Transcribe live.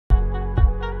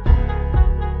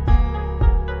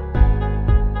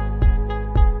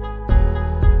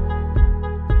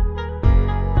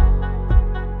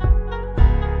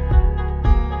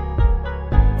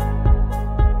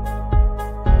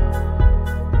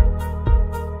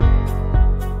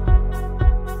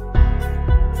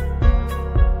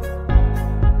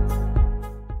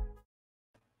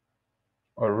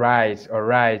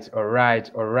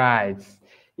right.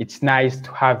 It's nice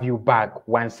to have you back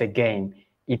once again.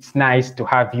 It's nice to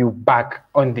have you back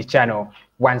on the channel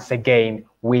once again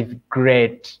with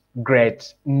great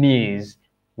news.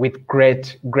 With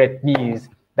great news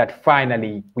that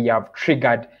finally we have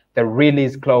triggered the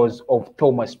release clause of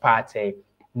Thomas Partey.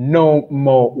 No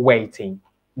more waiting.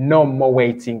 No more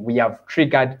waiting. We have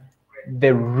triggered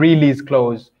the release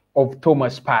clause of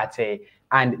Thomas Partey.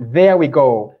 And there we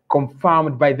go,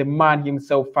 confirmed by the man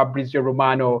himself, Fabrizio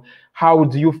Romano. How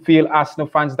do you feel, Arsenal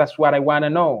fans? That's what I want to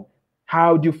know.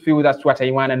 How do you feel? That's what I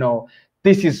want to know.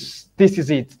 This is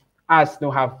it.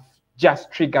 Arsenal have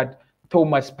just triggered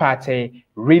Thomas Partey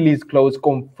release clause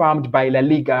confirmed by La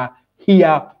Liga.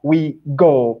 Here we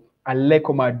go.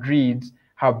 Atletico Madrid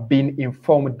have been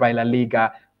informed by La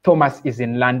Liga. Thomas is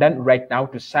in London right now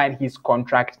to sign his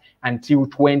contract until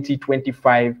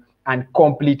 2025 and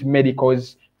complete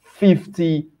medicals.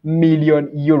 50 million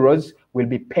euros will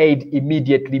be paid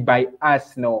immediately by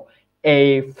Arsenal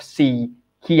AFC.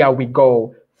 Here we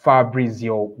go,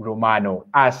 Fabrizio Romano.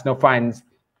 Arsenal fans,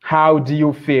 how do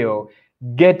you feel?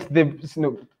 Get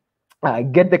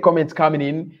the comments coming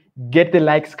in, get the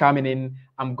likes coming in.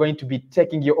 I'm going to be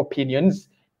taking your opinions.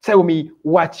 Tell me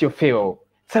what you feel.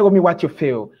 Tell me what you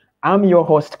feel. I'm your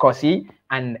host, Kosi,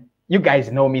 and you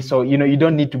guys know me, so you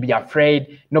don't need to be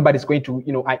afraid. Nobody's going to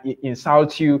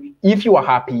insult you. If you are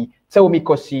happy, tell me,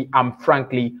 Kosi, I'm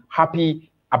frankly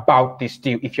happy about this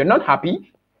deal. If you're not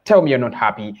happy, tell me you're not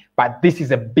happy. But this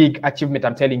is a big achievement.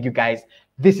 I'm telling you guys,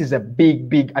 this is a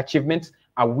big achievement.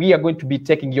 We are going to be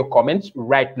taking your comments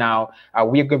right now.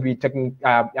 We are going to be taking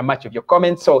a much of your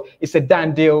comments. So it's a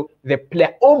done deal. The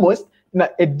player almost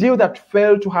a deal that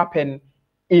failed to happen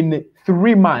in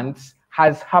 3 months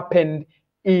has happened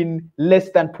in less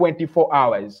than 24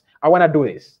 hours. I want to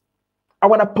do this. I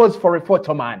want to pose for a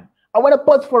photo, man. I want to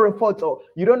pose for a photo.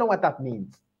 You don't know what that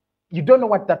means. You don't know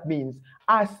what that means.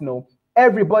 Arsenal,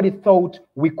 everybody thought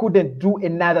we couldn't do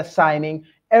another signing.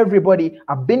 Everybody,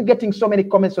 I've been getting so many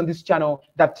comments on this channel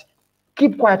that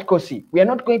keep quiet, Kosi. We are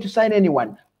not going to sign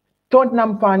anyone.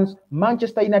 Tottenham fans,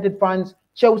 Manchester United fans,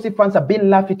 Chelsea fans have been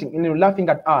laughing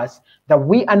at us that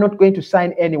we are not going to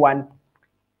sign anyone.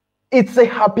 It's a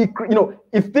happy,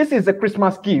 if this is a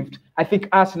Christmas gift, I think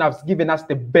Arsenal has given us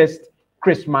the best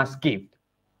Christmas gift.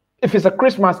 If it's a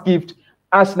Christmas gift,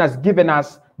 Arsenal has given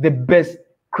us the best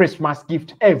Christmas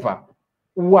gift ever.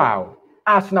 Wow.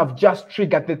 Arsenal have just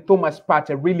triggered the Thomas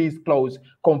Partey release clause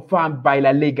confirmed by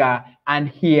La Liga, and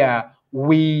here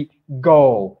we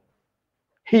go.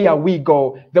 Here we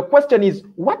go. The question is,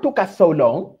 what took us so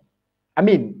long? I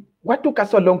mean, what took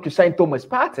us so long to sign Thomas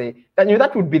Partey?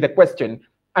 That would be the question.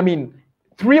 I mean,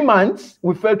 3 months,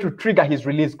 we failed to trigger his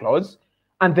release clause.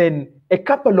 And then a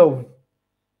couple of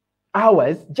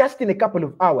hours, just in a couple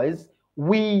of hours,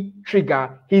 we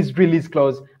trigger his release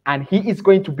clause. And he is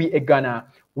going to be a gunner.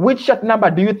 Which shirt number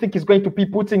do you think he's going to be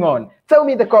putting on? Tell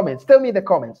me in the comments. Tell me in the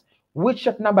comments. Which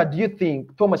shirt number do you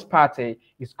think Thomas Partey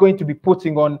is going to be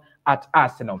putting on at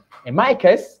Arsenal? In my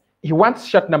case, he wants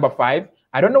shirt number 5.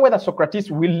 I don't know whether Socrates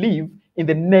will leave in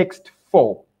the next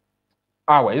 4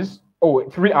 hours. Oh,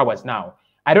 3 hours now.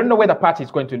 I don't know whether Partey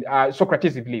is going to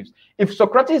Socrates leaves. If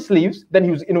Socrates leaves, then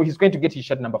he's going to get his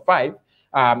shirt number 5,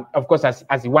 of course,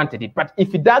 as he wanted it. But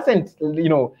if he doesn't,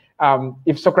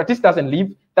 if Socrates doesn't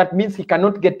leave, that means he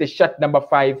cannot get the shirt number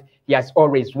 5 he has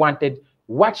always wanted.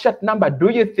 What shirt number do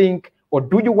you think, or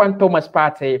do you want Thomas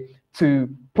Partey to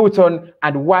put on,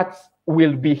 and what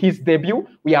will be his debut?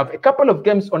 We have a couple of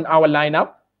games on our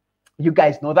lineup. You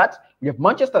guys know that. We have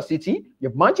Manchester City, we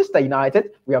have Manchester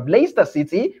United, we have Leicester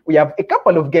City, we have a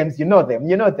couple of games, you know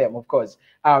them, of course.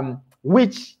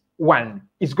 Which one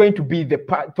is going to be the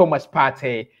Thomas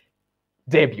Partey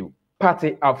debut?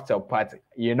 Partey after Partey,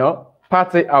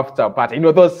 Partey after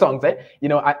Partey. Those songs,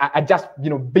 I just,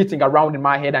 beating around in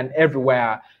my head and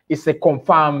everywhere. It's a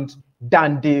confirmed,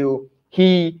 done deal.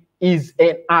 He is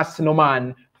an Arsenal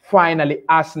man. Finally,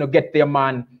 Arsenal get their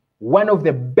man. One of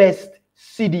the best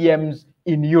CDMs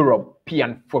in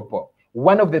European football.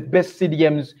 One of the best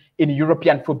CDMs in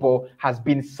European football has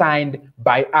been signed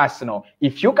by Arsenal.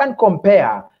 If you can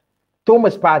compare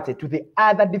Thomas Partey to the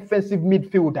other defensive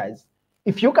midfielders,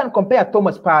 if you can compare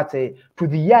Thomas Partey to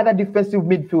the other defensive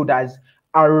midfielders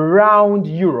around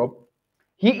Europe,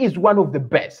 he is one of the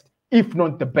best, if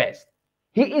not the best.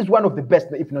 He is one of the best,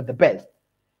 if not the best.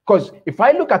 Because if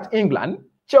I look at England,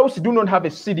 Chelsea do not have a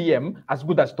CDM as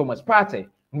good as Thomas Partey.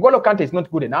 N'Golo Kante is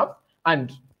not good enough,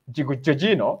 and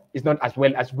Jorginho is not as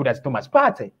good as Thomas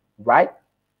Partey, right?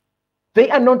 They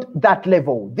are not that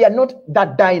level. They are not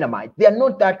that dynamite. They are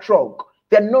not that strong.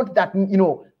 They're not that,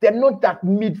 they're not that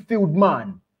midfield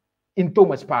man. in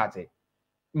Thomas Partey.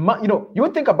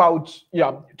 You think about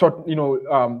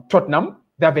Tottenham.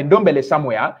 They have Ndombele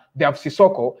somewhere. They have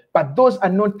Sissoko, but those are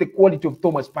not the quality of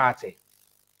Thomas Partey.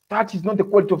 That is not the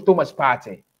quality of Thomas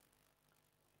Partey.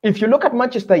 If you look at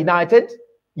Manchester United,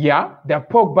 yeah, they have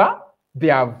Pogba, they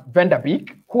have Van der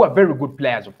Beek, who are very good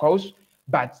players, of course.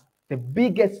 But the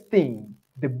biggest thing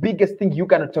you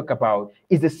cannot talk about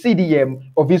is the CDM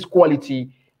of his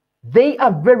quality. They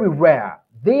are very rare.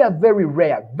 They are very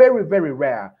rare, very, very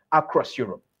rare across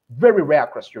Europe. Very rare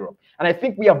across Europe. And I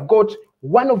think we have got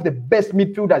one of the best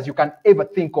midfielders you can ever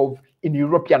think of in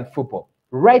European football.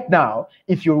 Right now,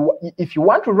 if you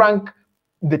want to rank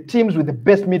the teams with the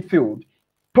best midfield,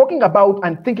 talking about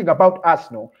and thinking about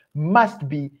Arsenal must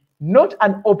be not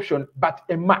an option, but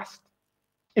a must.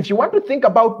 If you want to think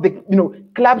about the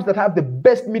clubs that have the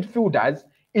best midfielders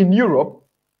in Europe,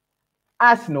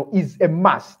 Arsenal is a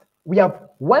must. We have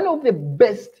one of the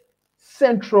best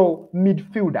central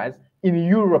midfielders in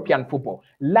European football.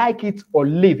 Like it or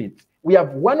leave it. We have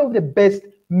one of the best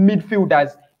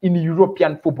midfielders in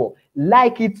European football.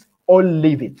 Like it or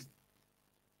leave it.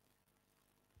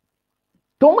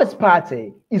 Thomas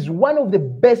Partey is one of the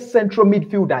best central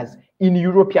midfielders in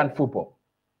European football.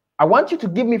 I want you to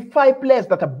give me 5 players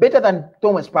that are better than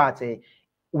Thomas Partey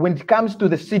when it comes to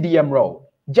the CDM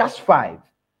role. Just 5.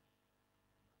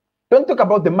 Don't talk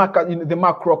about the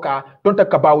Mark Crocker. Don't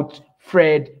talk about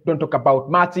Fred. Don't talk about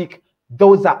Matic.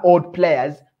 Those are old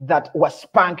players that were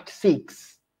spanked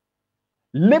 6.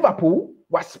 Liverpool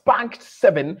was spanked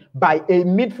 7 by a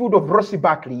midfield of Rossi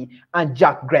Barkley and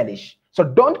Jack Grealish. So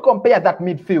don't compare that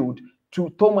midfield to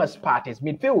Thomas Partey's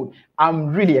midfield. I'm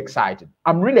really excited.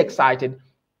 I'm really excited.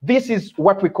 This is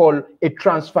what we call a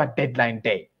transfer deadline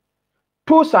day.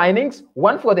 2 signings,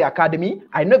 one for the academy.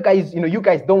 I know, guys, you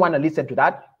guys don't want to listen to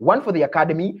that. One for the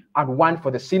academy and one for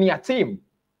the senior team.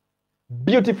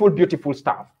 Beautiful, beautiful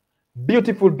stuff.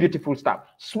 Beautiful, beautiful stuff.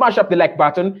 Smash up the like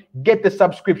button. Get the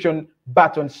subscription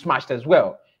button smashed as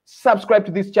well. Subscribe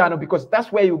to this channel because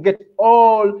that's where you get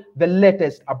all the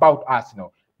latest about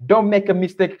Arsenal. Don't make a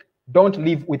mistake. Don't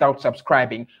leave without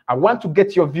subscribing. I want to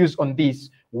get your views on this.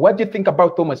 What do you think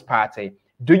about Thomas Partey?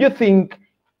 Do you think,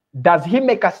 does he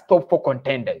make us top 4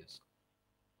 contenders?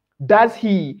 Does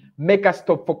he make us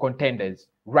top 4 contenders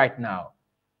right now?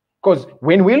 Because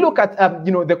when we look at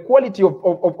the quality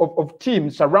of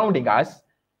teams surrounding us,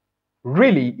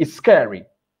 really is scary.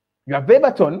 You have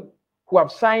Everton, who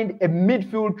have signed a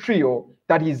midfield trio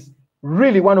that is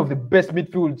really one of the best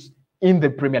midfields in the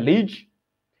Premier League.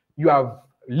 You have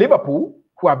Liverpool,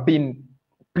 who have been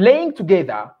playing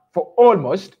together for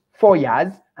almost 4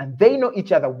 years, and they know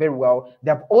each other very well. They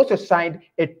have also signed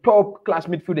a top-class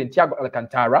midfielder in Thiago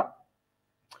Alcantara.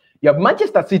 You have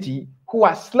Manchester City, who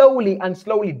are slowly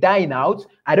dying out.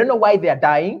 I don't know why they are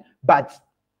dying, but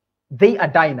they are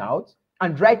dying out.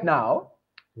 And right now,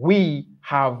 we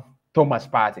have Thomas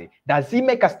Partey. Does he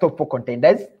make us top 4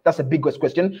 contenders? That's the biggest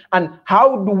question. And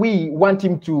how do we want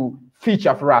him to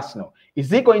feature for Arsenal? Is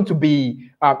he going to be?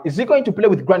 Is he going to play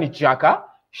with Granit Xhaka?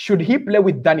 Should he play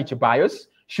with Dani Ceballos?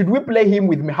 Should we play him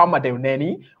with Mohamed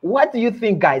Elneny? What do you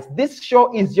think, guys? This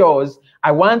show is yours.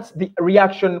 I want the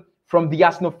reaction from the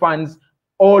Arsenal fans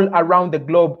all around the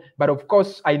globe. But of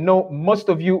course, I know most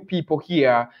of you people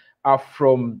here are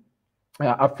from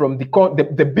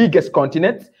the biggest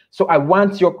continent. So I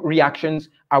want your reactions.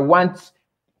 I want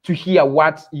to hear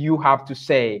what you have to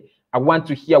say. I want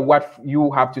to hear what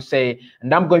you have to say.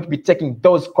 And I'm going to be taking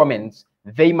those comments.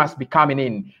 They must be coming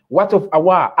in. What of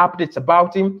our updates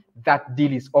about him? That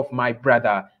deal is off, my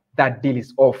brother. That deal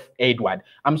is off, Edward.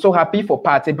 I'm so happy for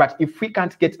Partey, but if we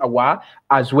can't get Awa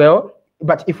as well,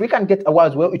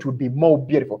 it would be more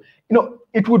beautiful.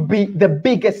 It would be the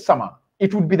biggest summer.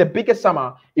 It would be the biggest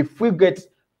summer if we get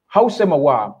Houssem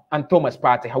Aouar and Thomas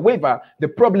Partey. However, the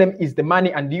problem is the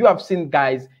money, and you have seen,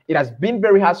 guys, it has been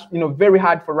very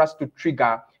hard for us to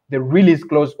trigger the release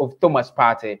clause of Thomas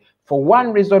Partey. For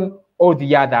one reason or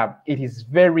the other, it is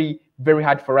very, very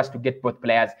hard for us to get both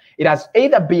players. It has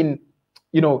either been,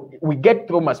 we get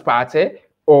Thomas Partey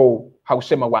or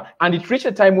Houssem Aouar, and it reached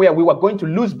a time where we were going to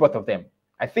lose both of them.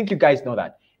 I think you guys know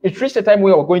that. It reached a time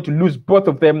where we're going to lose both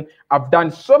of them. I've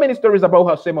done so many stories about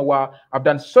Houssem Aouar. I've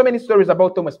done so many stories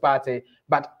about Thomas Partey.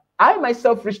 But I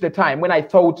myself reached a time when I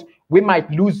thought we might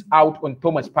lose out on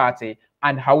Thomas Partey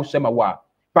and Houssem Aouar.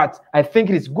 But I think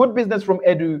it is good business from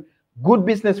Edu, good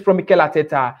business from Mikel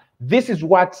Arteta. This is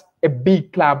what a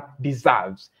big club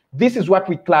deserves. This is what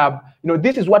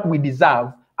this is what we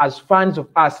deserve as fans of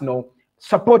Arsenal,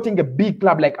 supporting a big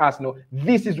club like Arsenal.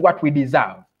 This is what we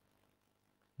deserve.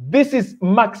 This is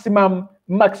maximum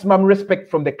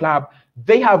respect from the club.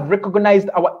 They have recognized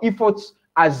our efforts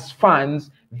as fans,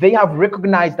 they have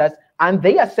recognized us and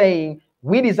they are saying,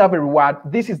 we deserve a reward.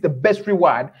 This is the best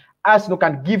reward Arsenal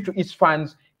can give to its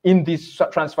fans in this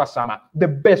transfer summer. The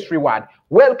best reward.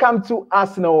 Welcome to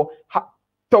Arsenal,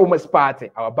 Thomas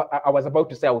Partey. I was about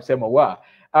to say Osema.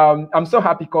 I'm so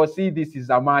happy because see, this is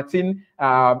Martin.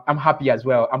 I'm happy as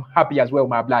well. I'm happy as well,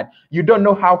 my blood. You don't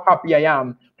know how happy I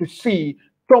am to see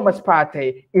Thomas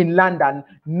Partey in London,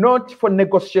 not for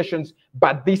negotiations,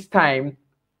 but this time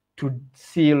to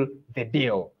seal the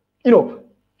deal. You know,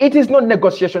 it is not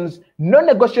negotiations. No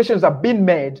negotiations have been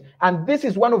made, and this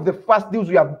is one of the first deals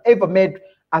we have ever made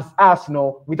as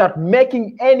Arsenal without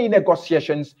making any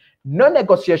negotiations. No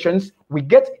negotiations. We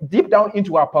get deep down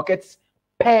into our pockets,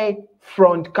 pay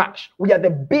front cash. We are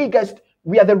the biggest,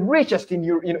 we are the richest in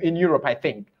Europe, I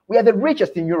think. We are the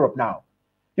richest in Europe now.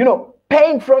 You know,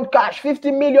 paying front cash,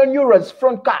 50 million euros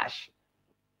front cash.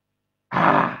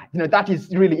 You know, that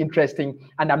is really interesting,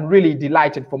 and I'm really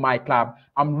delighted for my club.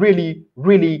 I'm really,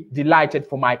 really delighted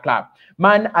for my club.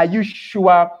 Man, are you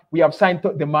sure we have signed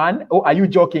the man? Or are you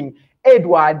joking?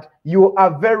 Edward, you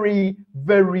are very,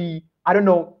 very, I don't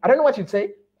know what you'd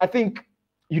say. I think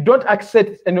you don't access,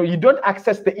 you don't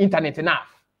access the internet enough.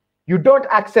 You don't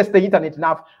access the internet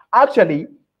enough. Actually,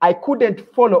 I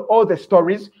couldn't follow all the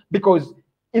stories because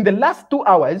in the last 2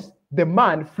 hours, the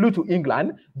man flew to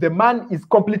England. The man is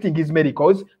completing his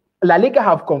medicals. La Liga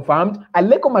have confirmed,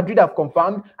 Atletico Madrid have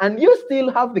confirmed, and you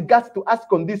still have the guts to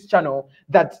ask on this channel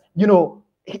that, you know,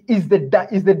 is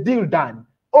the deal done?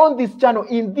 On this channel,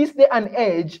 in this day and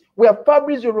age, where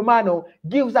Fabrizio Romano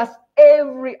gives us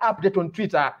every update on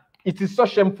Twitter, it is so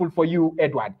shameful for you,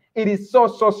 Edward. It is so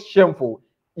shameful.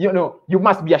 You know, you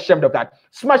must be ashamed of that.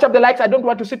 Smash up the likes. I don't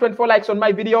want to see 24 likes on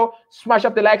my video. Smash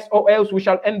up the likes or else we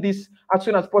shall end this as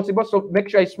soon as possible. So make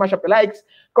sure you smash up the likes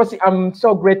because I'm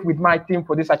so great with my team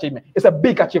for this achievement. It's a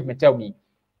big achievement, tell me.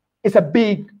 It's a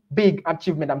big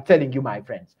achievement, I'm telling you, my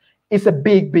friends. It's a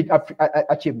big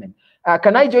achievement.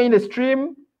 Can I join the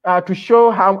stream to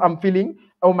show how I'm feeling?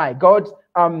 Oh my God.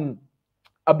 I'm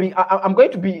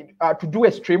going to be to do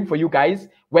a stream for you guys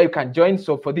where you can join.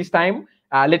 So for this time,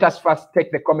 let us first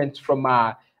take the comments from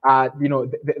you know,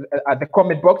 the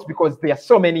comment box because there are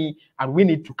so many and we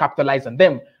need to capitalize on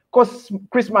them. Because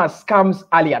Christmas comes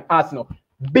early at Arsenal.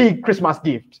 Big Christmas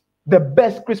gift. The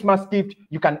best Christmas gift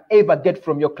you can ever get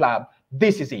from your club.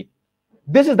 This is it.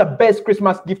 This is the best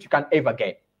Christmas gift you can ever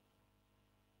get.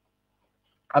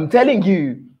 I'm telling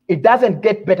you, it doesn't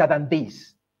get better than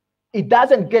this. It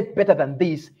doesn't get better than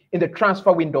this in the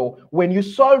transfer window when you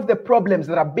solve the problems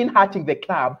that have been hurting the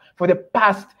club for the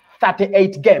past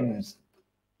 38 games.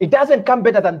 It doesn't come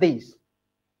better than this.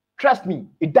 Trust me,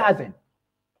 it doesn't.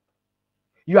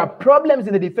 You have problems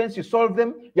in the defense, you solve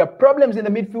them. You have problems in the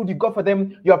midfield, you go for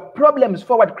them. You have problems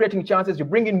forward creating chances, you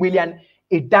bring in Willian.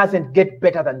 It doesn't get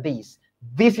better than this.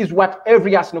 This is what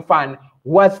every Arsenal fan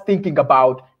was thinking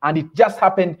about, and it just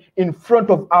happened in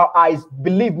front of our eyes.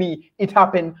 Believe me, it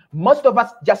happened. Most of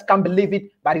us just can't believe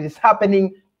it, but it is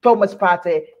happening. Thomas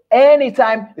Partey,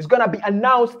 anytime it's gonna be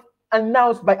announced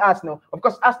by Arsenal. Of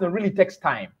course, Arsenal really takes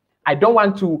time. I don't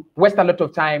want to waste a lot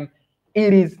of time.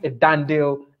 It is a done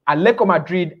deal. Atletico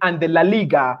Madrid and the La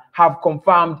Liga have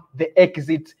confirmed the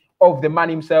exit of the man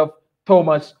himself,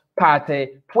 Thomas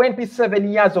Partey,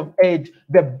 27 years of age,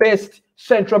 the best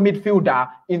central midfielder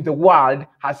in the world,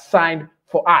 has signed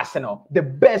for Arsenal. The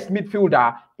best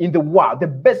midfielder in the world, the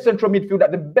best central midfielder,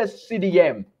 the best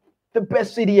CDM, the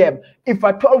best CDM. If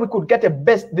at all we could get the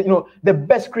best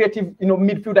creative,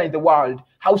 midfielder in the world,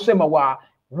 Hausemawa,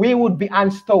 we would be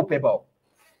unstoppable.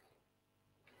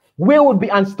 We would be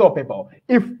unstoppable.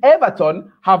 If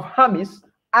Everton have James,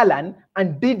 Alan,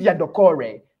 and Didier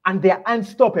Doucouré, and they're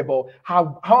unstoppable,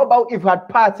 how about if we had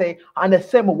Partey and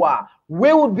Asamoah?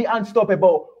 We would be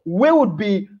unstoppable. We would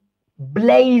be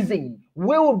blazing.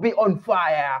 We would be on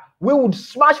fire. We would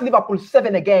smash Liverpool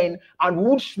 7 again, and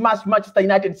we would smash Manchester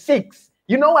United 6.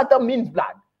 You know what that means,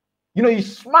 blood? You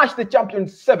smash the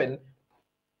champions 7.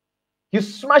 You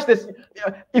smash this.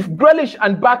 If Grealish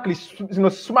and Barkley,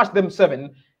 smash them 7,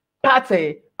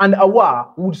 Partey and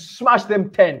Aouar would smash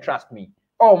them 10. Trust me.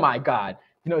 Oh my God.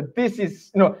 This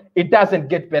is, it doesn't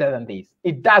get better than this.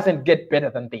 It doesn't get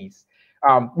better than this.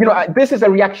 This is a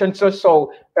reaction.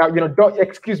 So don't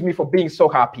excuse me for being so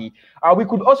happy. We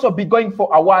could also be going for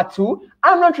Aouar too.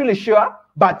 I'm not really sure,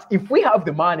 but if we have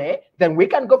the money, then we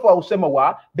can go for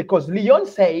Aouar because Lyon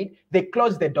said they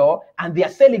closed the door and they are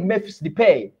selling Memphis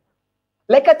Depay.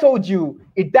 Like I told you,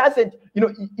 it doesn't,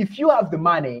 if you have the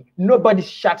money, nobody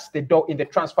shuts the door in the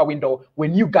transfer window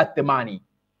when you got the money.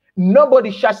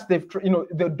 Nobody shuts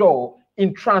the door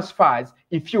in transfers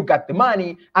if you got the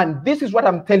money. And this is what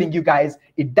I'm telling you guys.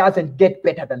 It doesn't get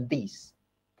better than this.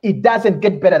 It doesn't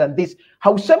get better than this.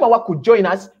 How Semawa could join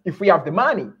us if we have the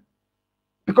money.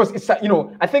 Because it's, you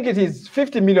know, I think it is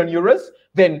 50 million euros,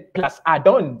 then plus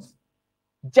add-ons.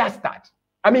 Just that.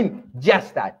 I mean,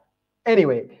 just that.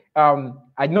 Anyway,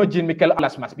 I know Jean-Michel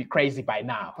Aulas must be crazy by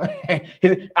now.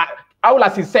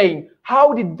 Aulas is saying,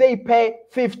 how did they pay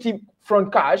 50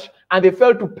 front cash and they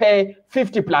failed to pay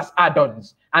 50 plus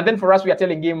add-ons? And then for us, we are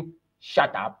telling him,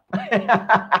 shut up.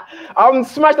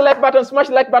 Smash the like button, smash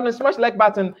the like button, smash the like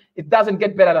button. It doesn't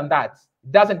get better than that.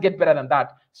 It doesn't get better than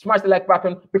that. Smash the like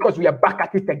button because we are back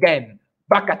at it again.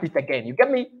 Back at it again. You get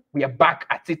me? We are back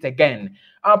at it again.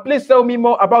 Please tell me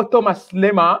more about Thomas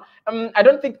Lemar. I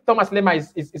don't think Thomas Lemar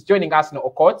is joining Arsenal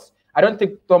or Courts. I don't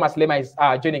think Thomas Lemar is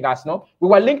joining Arsenal. We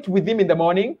were linked with him in the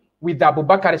morning with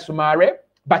Abubakar Sumare,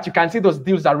 but you can see those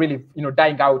deals are really, you know,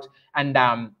 dying out. And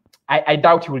I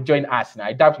doubt he will join Arsenal.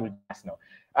 I doubt he will join Arsenal.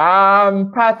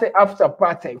 Partey after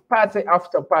Partey, Partey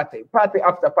after Partey, Partey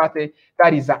after Partey.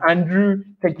 That is Andrew.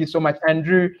 Thank you so much,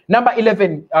 Andrew. Number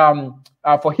 11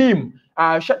 for him.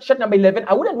 Shot number 11.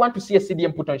 I wouldn't want to see a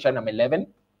CDM put on shot number 11.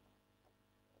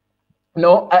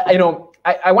 No,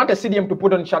 I want a CDM to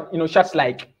put on shot, you know, shots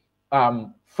like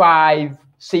 5,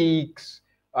 6,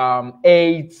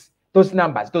 8. Those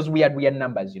numbers, those weird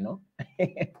numbers, you know.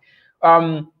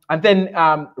 And then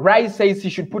Rise says he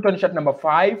should put on shot number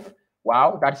 5.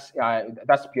 Wow,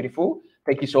 that's beautiful.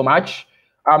 Thank you so much.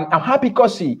 I'm happy,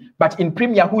 Kosi, but in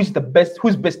Premier, who's the best?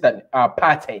 Who's best than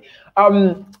Partey?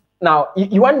 Now,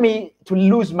 you want me to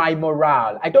lose my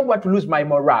morale. I don't want to lose my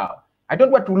morale. I don't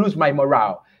want to lose my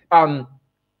morale. The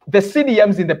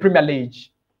CDMs in the Premier League,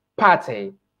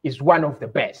 Partey is one of the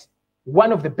best.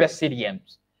 One of the best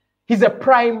CDMs. He's a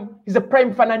prime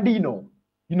Fernandinho,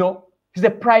 you know. He's a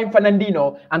prime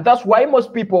Fernandinho, and that's why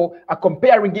most people are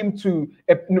comparing him to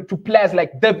players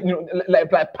like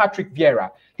like Patrick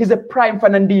Vieira. He's a prime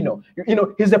Fernandinho. You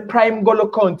know, he's a prime Golo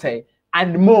Conte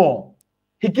and more.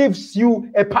 He gives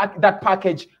you that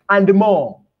package and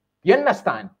more. You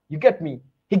understand? You get me?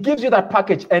 He gives you that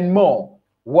package and more.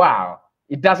 Wow.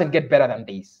 It doesn't get better than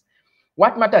this.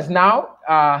 What matters now,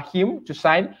 him to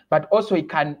sign, but also he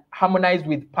can harmonize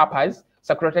with Papa's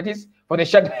Socrates for the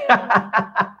shot.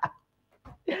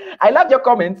 I love your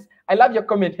comments. I love your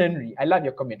comment, Henry. I love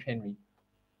your comment, Henry.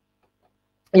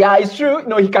 Yeah, it's true.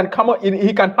 No, he can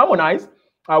harmonize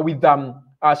with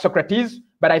Socrates.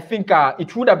 But I think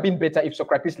it would have been better if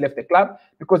Socrates left the club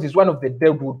because he's one of the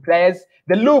Deadwood players.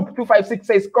 The Loop 256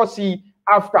 says, Kosi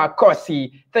after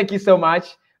Kosi. Thank you so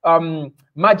much.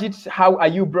 Majid, how are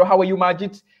you, bro? How are you,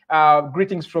 Majid?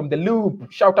 Greetings from the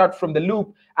Loop. Shout out from the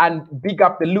Loop and big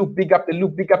up the Loop, big up the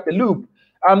Loop, big up the Loop.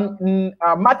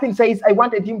 Martin says, I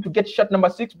wanted him to get shot number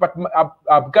 6, but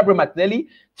Gabriel Martinelli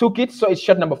took it, so it's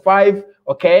shot number 5.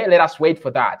 Okay, let us wait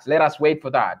for that. Let us wait for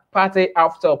that. Partey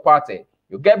after Partey.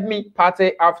 You get me?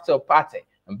 Partey after Partey.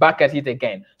 I'm back at it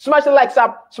again. Smash the likes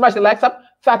up. Smash the likes up.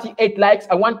 38 likes.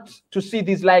 I want to see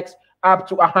these likes up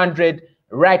to 100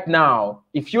 right now.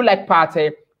 If you like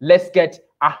Partey, let's get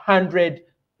 100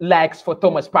 likes for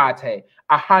Thomas Partey.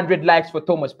 100 likes for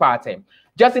Thomas Partey.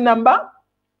 Just a number.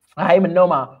 I'm a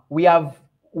Noma. We have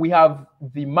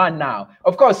the man now.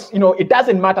 Of course, you know, it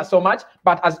doesn't matter so much,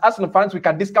 but as Arsenal fans, we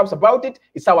can discuss about it.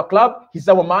 It's our club. He's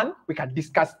our man. We can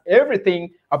discuss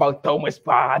everything about Thomas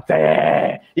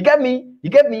Partey. You get me? You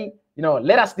get me? You know,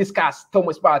 let us discuss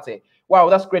Thomas Partey. Wow,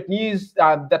 that's great news.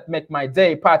 That made my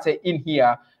day. Partey in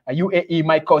here. UAE,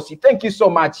 Mike Kosi. Thank you so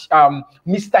much.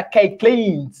 Mr. K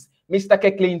Cleans. Mr.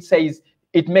 K Cleans says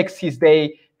it makes his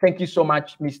day. Thank you so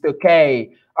much, Mr.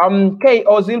 K. K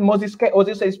Ozil, Moses K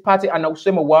Ozil says Partey and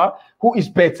Ausemawa, who is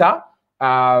better?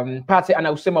 Partey and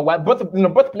Ausemawa.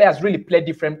 Both players really play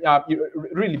different.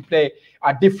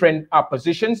 Different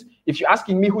positions. If you're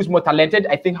asking me who's more talented,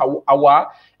 I think Aouar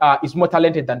is more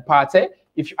talented than Partey.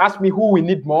 If you ask me who we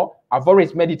need more, I've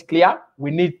always made it clear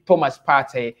we need Thomas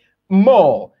Partey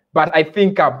more. But I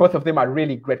think both of them are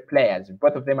really great players.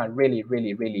 Both of them are really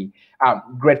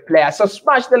great players. So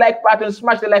smash the like button,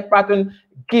 smash the like button.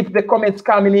 Keep the comments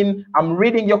coming in. I'm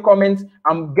reading your comments.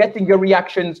 I'm getting your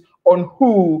reactions on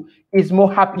who is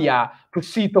more happier to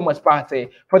see Thomas Partey.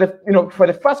 For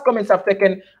the first comments I've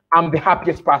taken, I'm the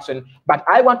happiest person. But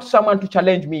I want someone to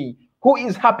challenge me. Who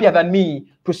is happier than me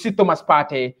to see Thomas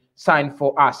Partey sign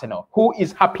for Arsenal? Who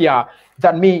is happier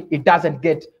than me? It doesn't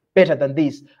get better than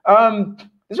this.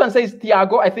 This one says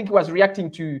Thiago. I think he was reacting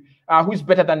to who's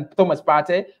better than Thomas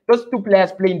Partey. Those two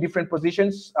players play in different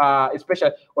positions,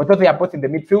 especially although they are both in the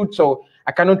midfield. So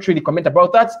I cannot really comment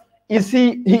about that.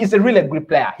 he is a really good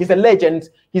player. He's a legend.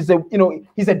 He's a, you know,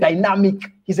 he's a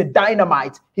dynamic, he's a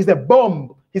dynamite, he's a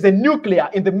bomb, he's a nuclear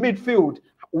in the midfield.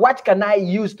 What can I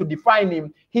use to define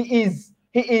him? He is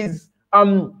the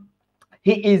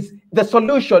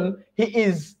solution. He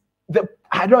is the,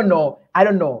 I don't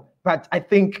know, but I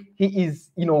think he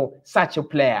is, you know, such a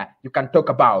player you can talk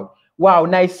about. Wow,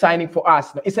 nice signing for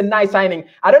us. It's a nice signing.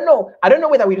 I don't know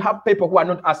whether we have people who are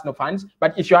not Arsenal fans,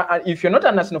 but if you're not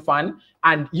an Arsenal fan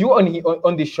and you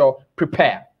on this show,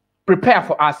 prepare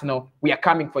for Arsenal. We are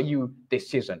coming for you this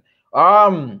season.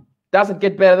 Doesn't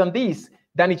get better than this.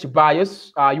 Dani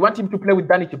Ceballos. You want him to play with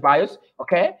Dani Ceballos,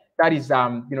 okay? That is,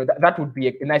 you know, that would be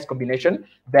a nice combination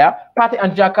there. Partey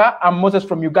and Xhaka and Moses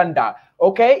from Uganda.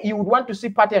 Okay, you would want to see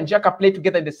Partey and Xhaka play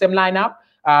together in the same lineup.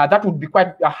 That would be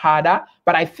quite harder,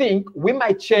 but I think we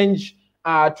might change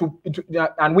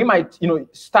and we might, you know,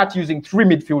 start using 3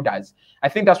 midfielders. I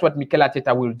think that's what Mikel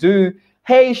Arteta will do.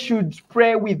 Hey, should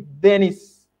pray with Dani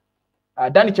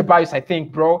Ceballos, I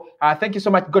think, bro. Thank you so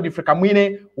much, Godfrey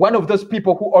Kamwine, one of those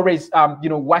people who always, you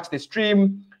know, watch the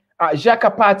stream.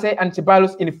 Xhaka, Partey, and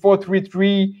Ceballos in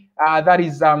 4-3-3. That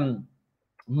is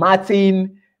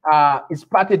Martin. Is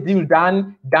Partey deal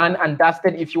done and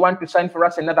dusted? If you want to sign for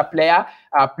us another player,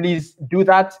 please do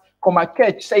that.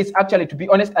 Komakech says, actually, to be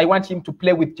honest, I want him to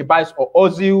play with Ceballos or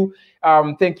Ozil.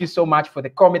 Thank you so much for the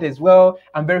comment as well.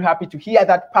 I'm very happy to hear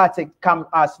that Partey come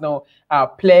Arsenal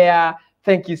player.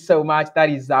 Thank you so much.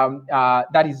 That is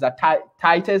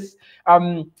Titus.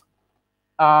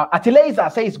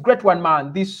 Atileza says, great one,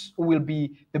 man. This will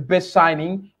be the best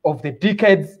signing of the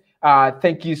decades.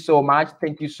 Thank you so much.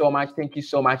 Thank you so much. Thank you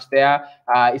so much there.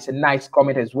 It's a nice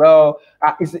comment as well.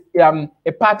 A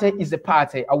Partey is a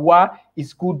Partey. Awa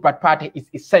is good, but Partey is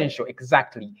essential.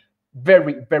 Exactly.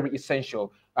 Very, very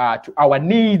essential to our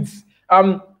needs.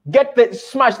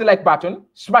 Smash the like button.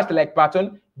 Smash the like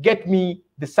button. Get me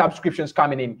the subscriptions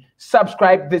coming in.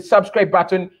 Subscribe. The subscribe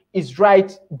button is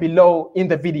right below in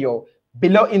the video.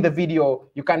 Below in the video,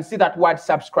 you can see that word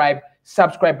subscribe.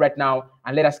 Subscribe right now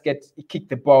and let us kick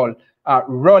the ball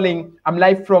rolling. I'm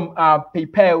live from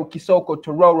Pepeo, Kisoko,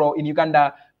 Tororo in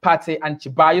Uganda. Partey and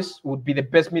Ceballos would be the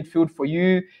best midfield for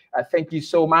you. Thank you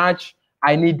so much.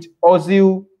 I need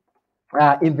Ozil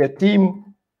in the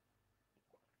team.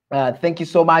 Thank you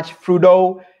so much,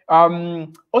 Frudo.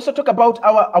 Also talk about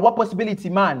our possibility,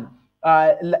 man.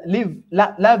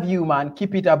 Love you, man.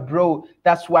 Keep it up, bro.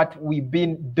 That's what we've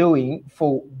been doing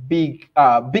for big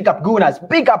up Gunners.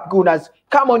 Big up Gunners.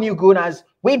 Come on, you Gunners.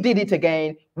 We did it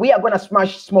again. We are gonna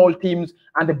smash small teams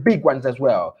and the big ones as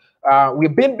well.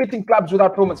 We've been beating clubs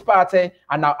without Promise Partey,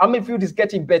 and now our midfield is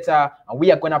getting better, and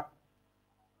we are gonna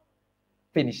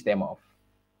finish them off.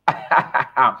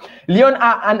 Leon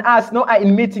and us are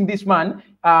in meeting this man.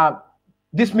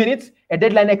 This minute, a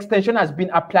deadline extension has been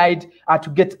applied to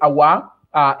get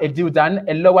a deal done,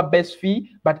 a lower base fee,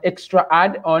 but extra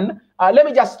add-on. Let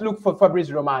me just look for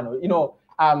Fabrizio Romano. You know,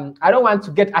 I don't want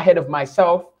to get ahead of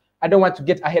myself. But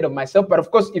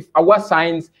of course, if our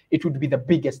signs, it would be the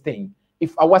biggest thing.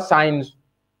 If our signs,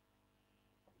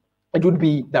 it would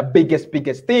be the biggest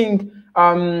thing.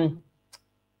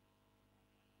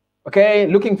 Okay,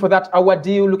 looking for that our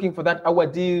deal.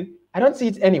 I don't see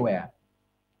it anywhere.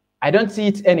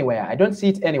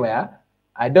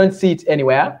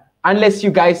 Unless you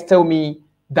guys tell me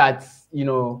that, you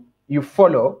know, you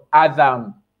follow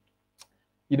other,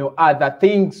 you know, other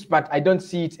things, but I don't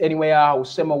see it anywhere.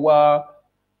 Ausemawa.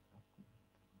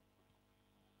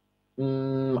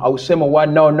 No.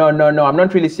 I'm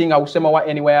not really seeing Ausemawa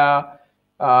anywhere.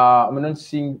 I'm not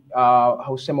seeing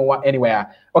Ausemawa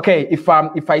anywhere. Okay, if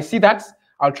I see that,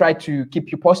 I'll try to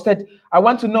keep you posted. I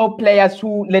want to know players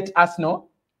who left Arsenal.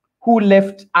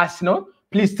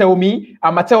 Please tell me.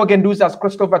 Matteo Guendouzi has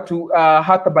crossed over to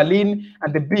Hertha Berlin,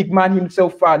 and the big man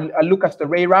himself, Lucas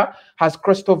Torreira, has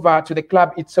crossed over to the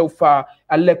club itself,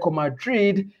 Atletico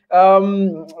Madrid.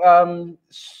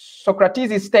 Socrates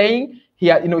is staying.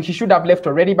 You know, he should have left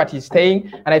already, but he's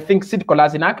staying. And I think Sid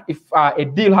Kolasinac, if a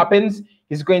deal happens,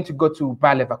 he's going to go to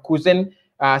Bayer Leverkusen.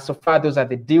 So far, those are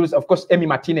the deals. Of course, Emi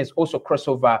Martinez also crossed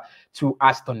over to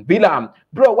Aston Villa.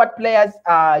 Bro, what players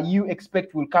you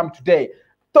expect will come today?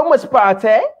 Thomas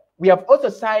Partey. We have also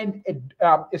signed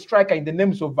a striker in the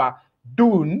names of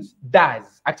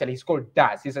Daz. Actually, he's called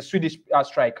Daz. He's a Swedish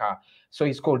striker, so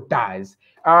he's called Daz.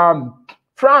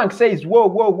 Frank says,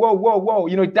 whoa.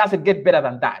 You know, it doesn't get better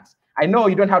than that. I know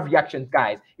you don't have reactions,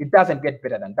 guys. It doesn't get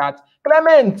better than that.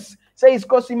 Clement says,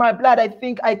 "Cause in my blood, I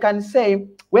think I can say,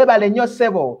 Webalenyo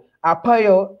Sebo,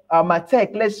 Apoyo,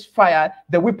 Matek, let's fire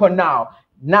the weapon now."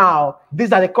 Now,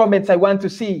 these are the comments I want to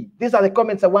see.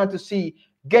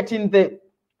 Get in the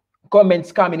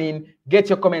comments coming in. Get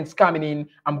your comments coming in.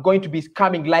 I'm going to be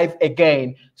coming live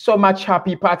again. So much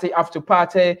happy party after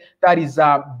party. That is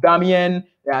Damien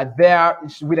there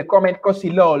with a comment.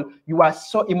 Kosi lol, you are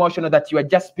so emotional that you are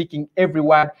just speaking every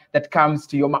word that comes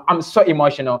to your mouth. I'm so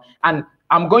emotional, and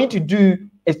I'm going to do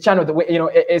a channel the way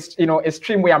a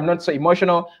stream where I'm not so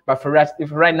emotional. But for us, if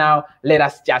right now, let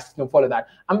us just follow that.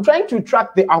 I'm trying to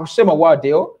track the Ausema World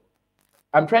deal.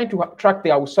 I'm trying to track the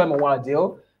Ausema World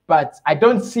deal, but I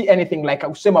don't see anything like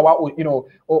Ausema World,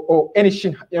 or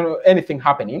anything, anything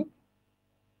happening.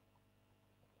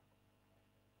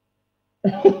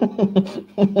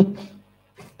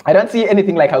 I don't see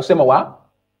anything like Ausema World.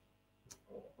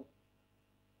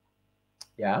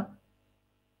 Yeah.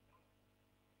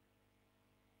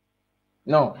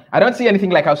 No, I don't see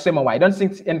anything like Ausema. I don't see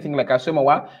anything like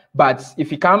Ausema. But if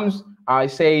he comes, I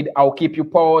said I'll keep you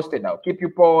posted. I'll keep you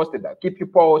posted. I'll keep you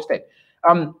posted.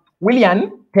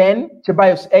 William 10,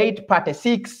 Chebayos 8, Partey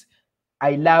 6.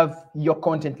 I love your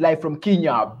content live from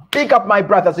Kenya. Big up my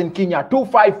brothers in Kenya.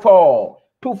 254.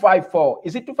 254.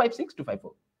 Is it 256?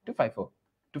 254. 254.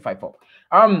 254.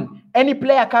 Any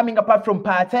player coming apart from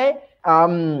Partey?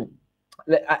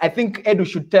 I think Edu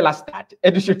should tell us that.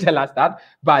 Edu should tell us that,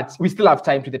 but we still have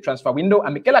time to the transfer window.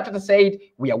 And Mikel Arteta said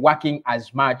we are working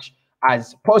as much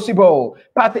as possible.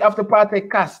 Partey after Partey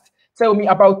cast. Tell me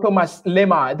about Thomas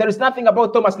Lemar. There is nothing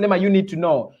about Thomas Lemar you need to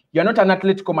know. You're not an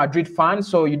Atletico Madrid fan,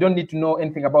 so you don't need to know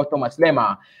anything about Thomas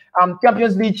Lemar.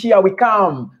 Champions League, here we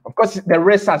come. Of course, the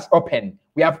race has opened.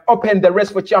 We have opened the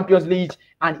race for Champions League,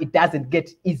 and it doesn't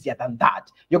get easier than that.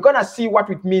 You're going to see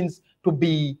what it means to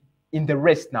be in the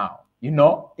race now. In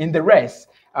the race.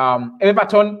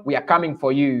 Everton, we are coming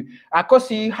for you.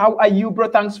 Kosi, how are you, bro?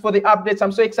 Thanks for the updates.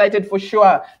 I'm so excited for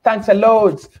sure. Thanks a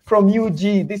lot from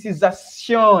UG. This is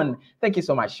Sean. Thank you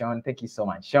so much, Sean. Thank you so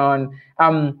much, Sean.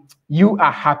 You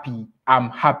are happy. I'm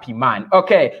happy, man.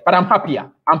 Okay, but I'm happier.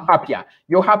 I'm happier.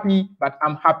 You're happy, but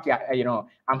I'm happier.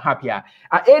 I'm happier.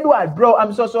 Edward, bro,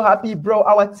 I'm so happy, bro.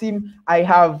 Our team, I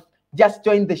have just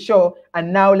joined the show,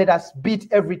 and now let us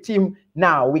beat every team.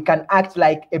 Now we can act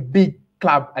like a big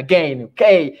club again.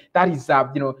 Okay, that is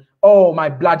oh, my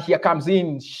blood here comes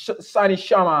in. Sunny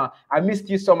Shama, I missed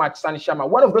you so much, Sunny Shama.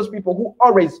 One of those people who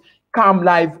always come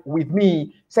live with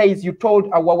me, says you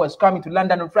told Awa was coming to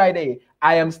London on Friday.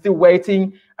 I am still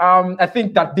waiting. I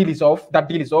think that deal is off. That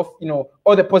deal is off.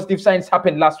 All the positive signs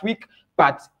happened last week,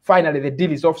 but finally the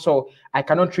deal is off. So I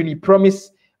cannot really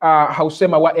promise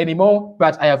Ausema anymore,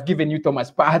 but I have given you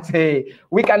Thomas Partey.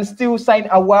 We can still sign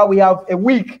Awa. We have a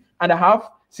week and a half,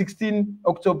 16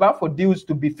 October, for deals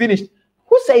to be finished.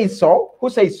 Who says so?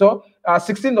 Who says so?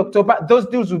 16 October, those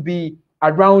deals will be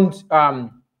around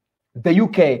the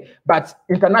UK, but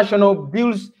international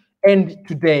deals end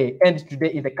today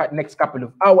in the next couple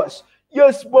of hours.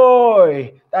 Yes,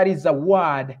 boy, that is a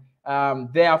word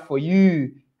there for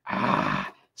you.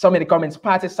 So many comments.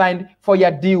 Partey signed for your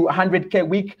deal, 100K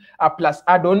week plus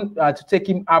add-on to take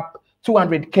him up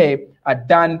 200K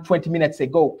done 20 minutes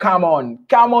ago. Come on,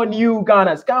 you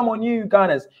Gunners. Come on, you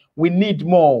Gunners. We need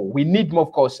more. We need more,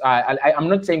 of course. I'm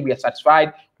not saying we are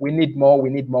satisfied. We need more. We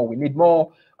need more. We need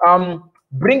more.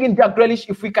 Bring in Jack Grealish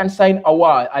if we can sign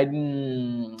Awa.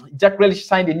 Jack Grealish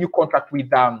signed a new contract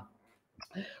with Aston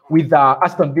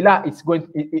Villa.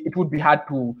 It would be hard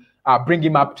to bring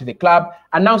him up to the club.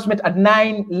 Announcement at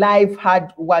 9. Live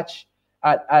hard watch.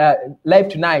 Live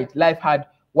tonight. Live hard.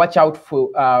 Watch out for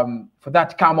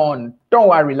that. Come on. Don't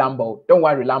worry, Lambo. Don't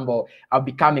worry, Lambo. I'll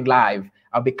be coming live.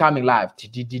 I'll be coming live.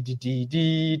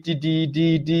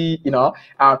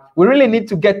 We really need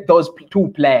to get those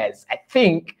two players. I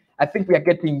think we are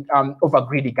getting over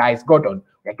greedy, guys. Gordon,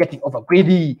 we are getting over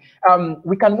greedy.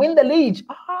 We can win the league.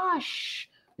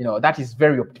 That is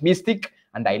very optimistic,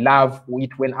 and I love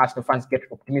it when Arsenal fans get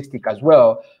optimistic as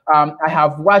well. I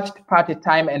have watched Partey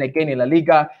time and again in La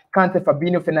Liga. Kante,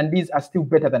 Fabinho, Fernandes are still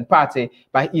better than Partey,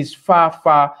 but he's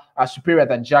far superior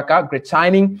than Xhaka. Great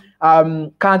signing.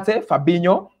 Kante,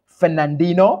 Fabinho,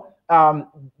 Fernandinho,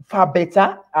 far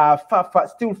better,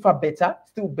 still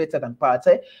better than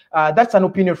Partey. That's an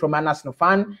opinion from an Arsenal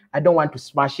fan. I don't want to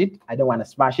smash it. I don't want to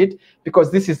smash it because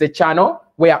this is the channel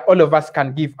where all of us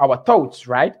can give our thoughts,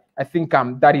 right? I think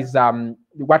that is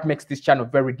what makes this channel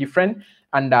very different,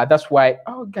 and that's why.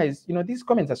 Oh, guys, these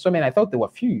comments are so many. I thought there were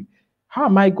few. How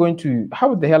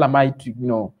the hell am I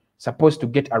to supposed to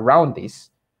get around this?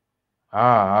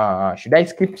 Should I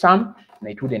skip some? No,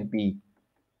 it wouldn't be.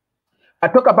 I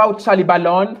talk about Saliba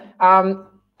loan.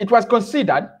 It was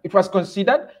considered,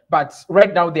 but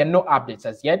right now there are no updates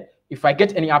as yet. If I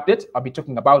get any updates, I'll be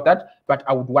talking about that, but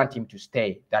I would want him to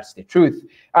stay. That's the truth.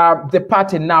 The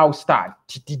party now start.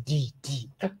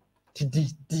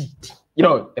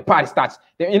 The party starts.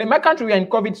 In my country, we are in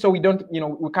COVID, so we don't,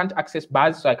 we can't access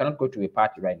bars, so I cannot go to a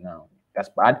party right now. That's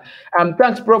bad.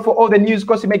 Thanks, bro, for all the news.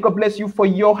 Kosi, may God bless you for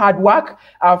your hard work.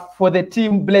 For the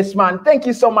team, bless man. Thank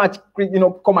you so much,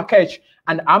 Komakesh.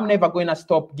 And I'm never going to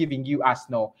stop giving you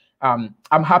Arsenal.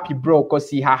 I'm happy, bro.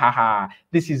 Kosi, ha ha ha.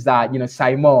 This is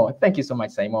Simon. Thank you so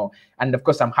much, Simon. And of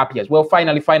course, I'm happy as well.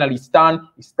 Finally, it's done.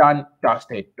 It's done.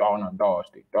 Dusted. Done and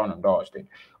dusted. Done and dusted.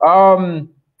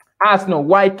 Arsenal,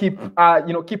 why keep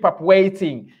up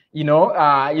waiting?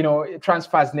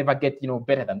 Transfers never get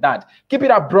better than that. Keep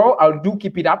it up, bro. I'll do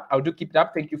keep it up.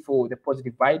 Thank you for the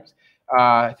positive vibes.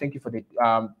 Thank you for the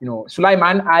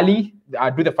Sulaiman Ali,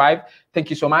 do the 5. Thank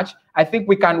you so much. I think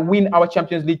we can win our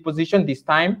Champions League position this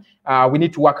time. We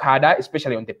need to work harder,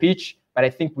 especially on the pitch. But I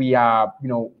think we are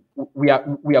we are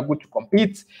good to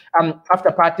compete. After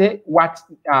Partey, what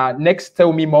next?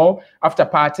 Tell me more. After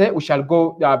Partey, we shall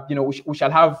go.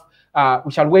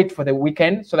 We shall wait for the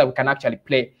weekend so that we can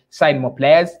actually sign more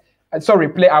players.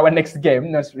 Play our next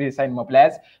game, not really sign more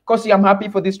players. Kosi, I'm happy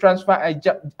for this transfer.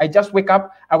 I just wake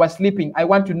up. I was sleeping. I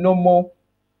want to know more.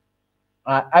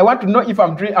 I want to know if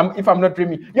I'm not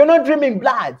dreaming. You're not dreaming,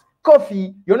 blood.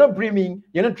 Coffee, you're not dreaming.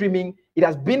 You're not dreaming. It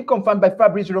has been confirmed by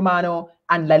Fabrizio Romano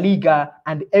and La Liga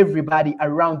and everybody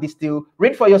around this deal.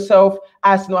 Read for yourself.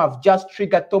 Arsenal have just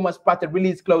triggered Thomas Partey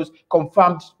release clause,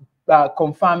 confirmed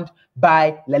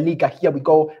by La Liga. Here we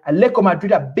go. Atletico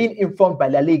Madrid have been informed by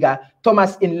La Liga.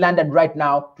 Thomas in London right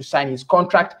now to sign his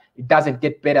contract. It doesn't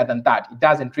get better than that. It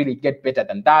doesn't really get better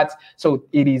than that. So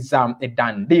it is a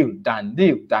done deal.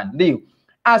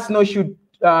 Arsenal should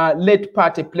let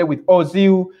Partey play with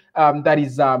Ozil. That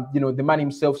is, the man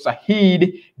himself,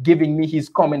 Sahid, giving me his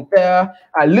comment there.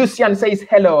 Lucian says,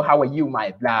 "Hello, how are you,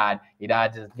 my blood?" It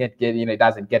doesn't it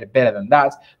doesn't get better than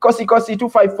that. Kosi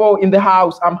 254 in the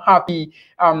house. I'm happy.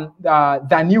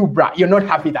 Than you, bruh. You're not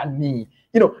happy than me.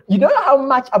 You know how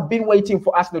much I've been waiting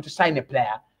for Arsenal to sign a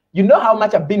player. You know how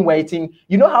much I've been waiting.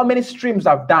 You know how many streams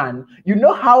I've done. You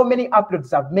know how many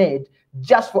uploads I've made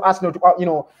just for Arsenal to,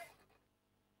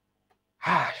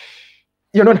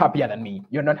 You're not happier than me.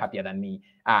 You're not happier than me.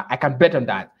 I can bet on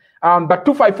that. But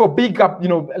 254, big up,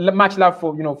 much love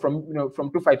for, from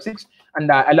 256.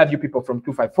 And I love you people from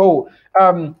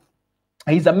 254.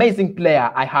 He's an amazing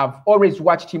player. I have always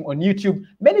watched him on YouTube.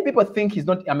 Many people think he's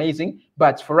not amazing,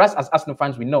 but for us as Arsenal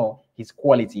fans, we know his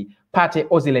quality. Partey,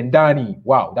 Ozil, and Dani.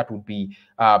 Wow, that would be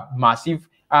massive.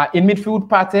 In midfield,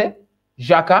 Partey,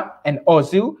 Xhaka, and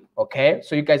Ozil. Okay,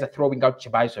 so you guys are throwing out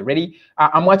Chibais already.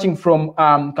 I'm watching from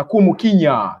Kakumu,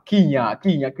 Kenya.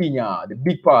 The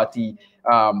big party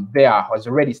there has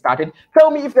already started. Tell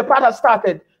me if the party has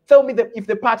started. Tell me if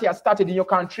the party has started in your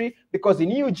country, because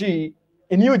in UG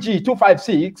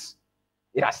 256,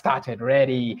 it has started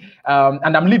already.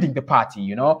 And I'm leading the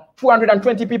party,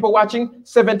 220 people watching,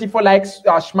 74 likes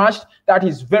smashed. That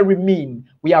is very mean.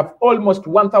 We have almost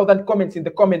 1,000 comments in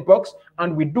the comment box,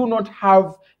 and we do not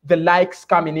have the likes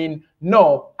coming in.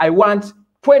 No, I want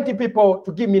 20 people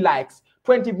to give me likes,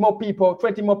 20 more people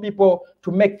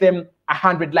to make them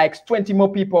 100 likes, 20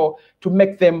 more people to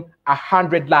make them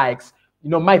 100 likes.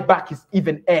 My back is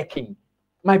even aching.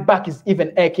 My back is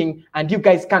even aching, and you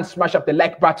guys can't smash up the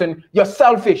like button. You're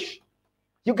selfish.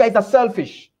 You guys are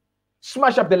selfish.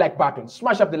 Smash up the like button.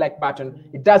 Smash up the like button.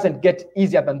 It doesn't get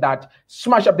easier than that.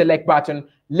 Smash up the like button.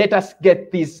 Let us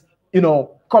get these,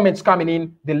 comments coming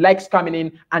in, the likes coming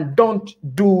in, and don't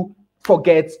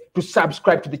forget to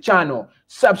subscribe to the channel.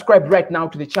 Subscribe right now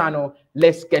to the channel.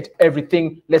 Let's get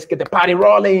everything. Let's get the party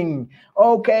rolling.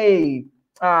 Okay.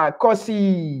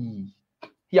 Kosi.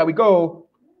 Here we go.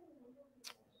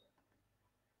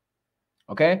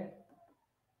 Okay.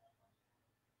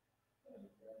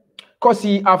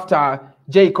 Kosi after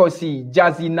J Kosi,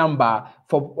 Jazzy number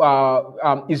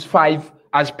for is 5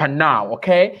 as per now.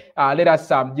 Okay. Let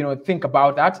us think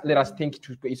about that. Let us think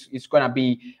it's gonna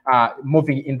be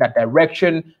moving in that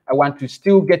direction. I want to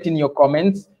still get in your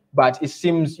comments, but it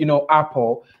seems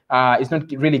Apple is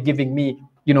not really giving me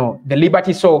the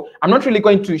liberty. So I'm not really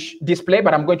going to display,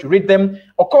 but I'm going to read them.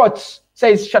 Okot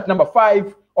says shot number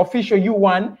 5. Official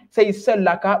U1 says sell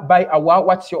Laka, buy Awa.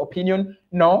 What's your opinion?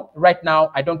 No, right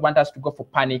now I don't want us to go for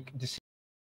panic decision.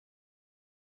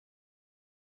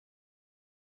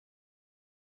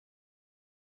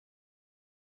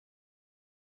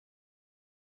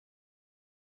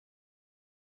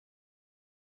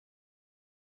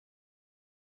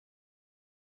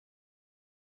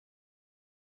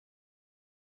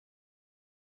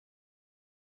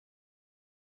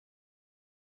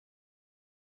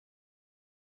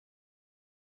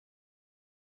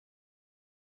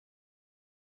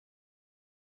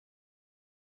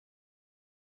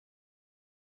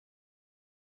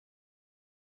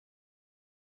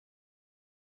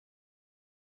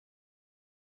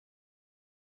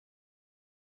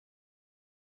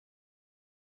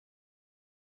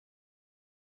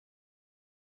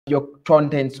 your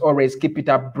contents always. Keep it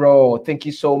up, bro. Thank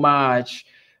you so much.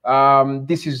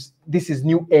 This is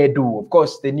new Edu, of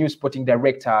course, the new sporting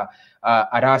director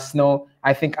at Arsenal.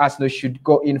 I think Arsenal should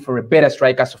go in for a better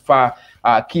striker so far.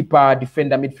 Keeper,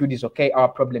 defender, midfield is okay. Our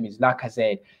problem is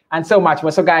Lacazette. And so much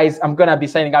more. So guys, I'm gonna be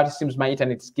signing out. It seems my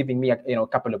internet's giving me a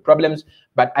couple of problems,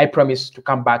 but I promise to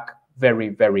come back very,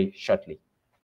 very shortly.